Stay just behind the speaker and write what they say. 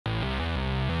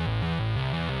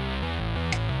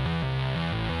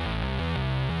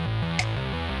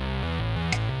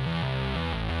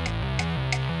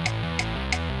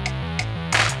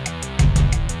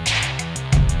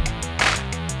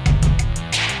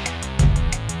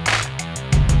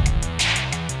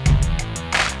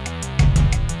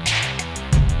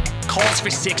for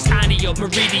 6, Anium,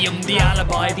 Meridium, the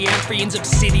alibi, the Amphian's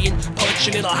obsidian. Put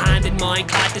your little hand in mine,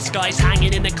 clad disguise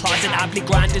hanging in the closet, aptly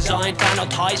grand design, flannel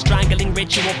ties, strangling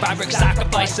ritual fabric,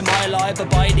 sacrifice. Am I alive,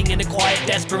 abiding in a quiet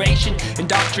desperation?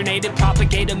 Indoctrinated,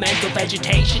 propagate a mental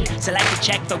vegetation. Select a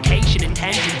check vocation,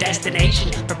 intent and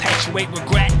destination. Perpetuate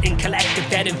regret in collective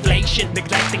debt inflation.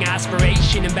 Neglecting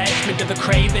aspiration, investment of a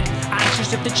craven.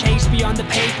 Anxious of the chase beyond the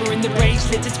paper and the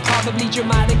bracelets. It's probably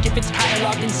dramatic if it's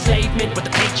cataloged enslavement, but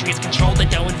the patriots control the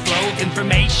dough and flow of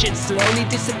information. Slowly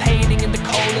dissipating in the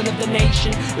colon of the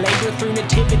nation. Labor through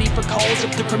nativity for calls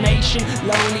up to cremation.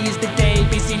 Lonely is the day,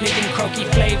 busy living croaky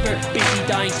flavor. Busy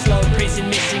dying slow, prison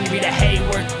missing Rita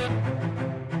Hayworth.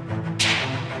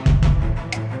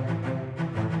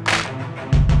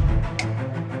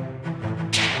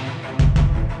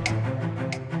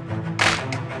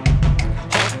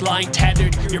 Line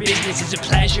tethered, your business is a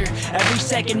pleasure. Every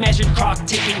second measured, clock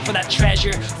ticking for that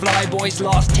treasure. Flyboys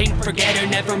lost, think forgetter,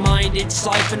 never minded.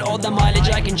 Siphon all the mileage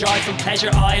I can drive from Pleasure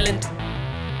Island.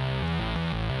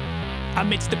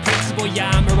 Amidst the principal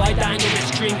yammer, I dangle the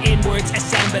string inwards.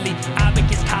 Assembly,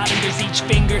 abacus calendars each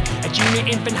finger. A junior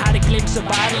infant had a glimpse of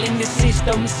battling the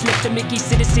system. Slip the Mickey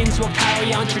citizens will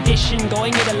carry on tradition.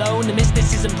 Going it alone, the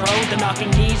mysticism prone. The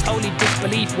knocking knees, holy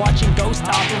disbelief. Watching ghosts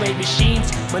operate machines.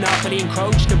 Monopoly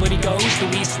encroached, nobody goes. Do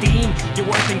we esteem your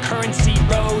worth in currency?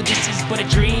 Road, this is but a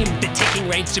dream. The ticking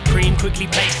reigns supreme, quickly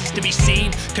places to be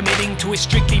seen. Committing to a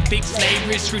strictly fixed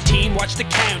slaverious routine. Watch the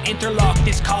count, interlock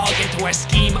this cog into our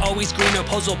scheme. Always greener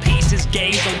puzzle pieces,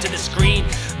 gaze onto the screen.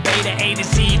 Beta A to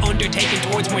Z, undertaken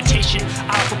towards mortician.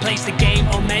 Alpha plays the game,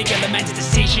 Omega laments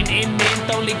decision. In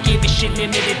mint, only give a shit,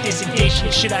 limited this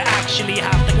edition. Should I actually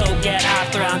have to go get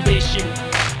after ambition?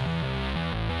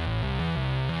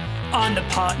 On the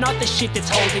pot, not the shit that's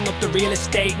holding up the real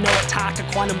estate. No attack, a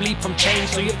quantum leap from change,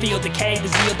 so you feel decay. The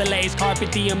zeal delays,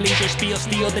 carpet diem, leisure spiel,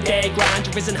 steal the day.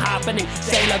 Grandeur isn't happening,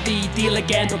 say la vie, deal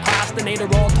again. Procrastinator,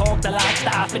 all talk, the lacks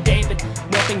the affidavit.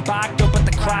 Nothing backed up but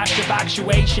the crash of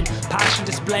actuation. Passion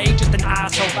display, just an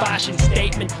asshole fashion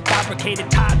statement. Fabricated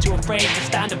tattoo, afraid to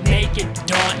stand up naked.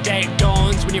 Dawn day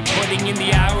dawns when you're putting in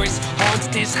the hours. Haunts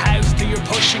this house till you're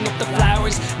pushing up the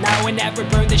flowers. Now and never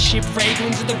burn the ship,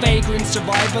 fragrance of the vagrants.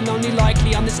 Survival only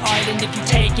likely on this island if you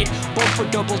take it. Bump for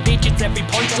double digits, every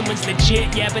point someone's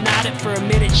legit. Yeah, been at it for a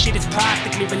minute, shit is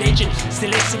practically religion.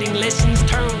 Soliciting listens,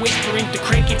 turn whispering to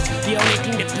crickets. The only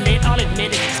thing that's lit, I'll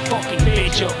admit it, is fucking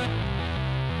Vigil.